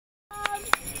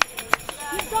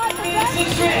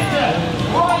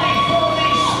running for the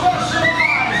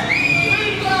specialized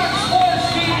feedback sports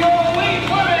team, your elite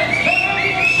women's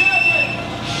Canadian champion,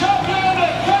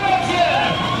 Championnat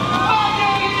Canadien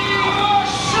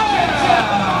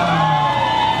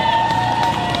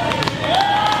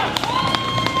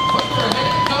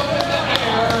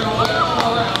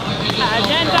E.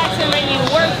 Jen Jackson made me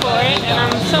work for it, and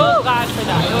I'm so glad for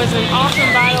that. It was an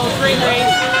awesome battle, great race.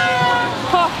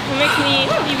 Oh, it makes me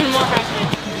even more happy.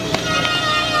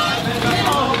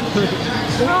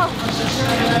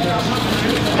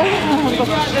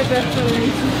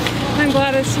 I'm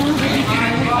glad it's so good.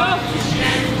 Oh,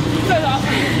 that was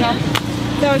awesome.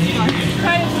 That was fun.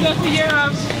 Excited to go to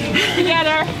Europe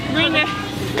together.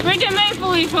 Bring the Maple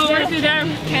Leaf over to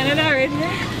them. Canada, right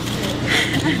there.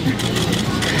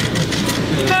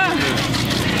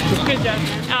 Good job.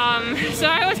 So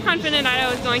I was confident that I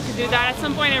was going to do that. At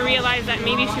some point I realized that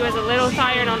maybe she was a little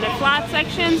tired on the flat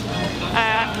sections,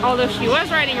 although she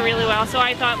was riding really well. So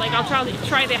I thought, like, I'll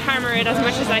try to hammer it as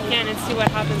much as I can and see what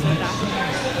happens with that.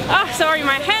 Oh, sorry,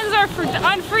 my hands are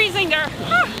unfreezing there.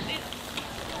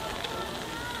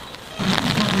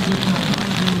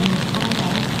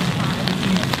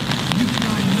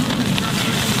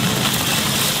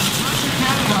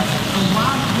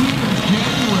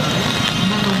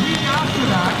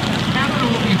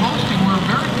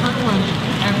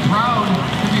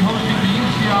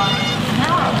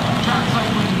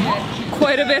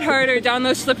 Quite a bit harder down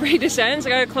those slippery descents. I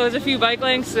gotta close a few bike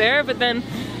lengths there, but then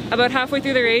about halfway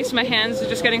through the race my hands were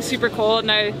just getting super cold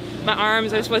and my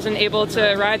arms, I just wasn't able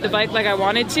to ride the bike like I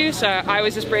wanted to, so I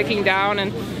was just breaking down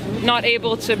and not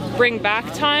able to bring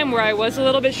back time where I was a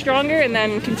little bit stronger, and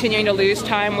then continuing to lose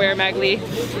time where Magli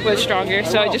was stronger,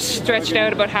 so I just stretched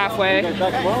out about halfway.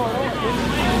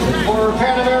 For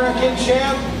Pan American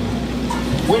champ,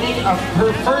 winning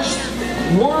her first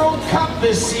World Cup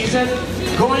this season,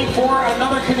 going for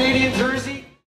another Canadian jersey.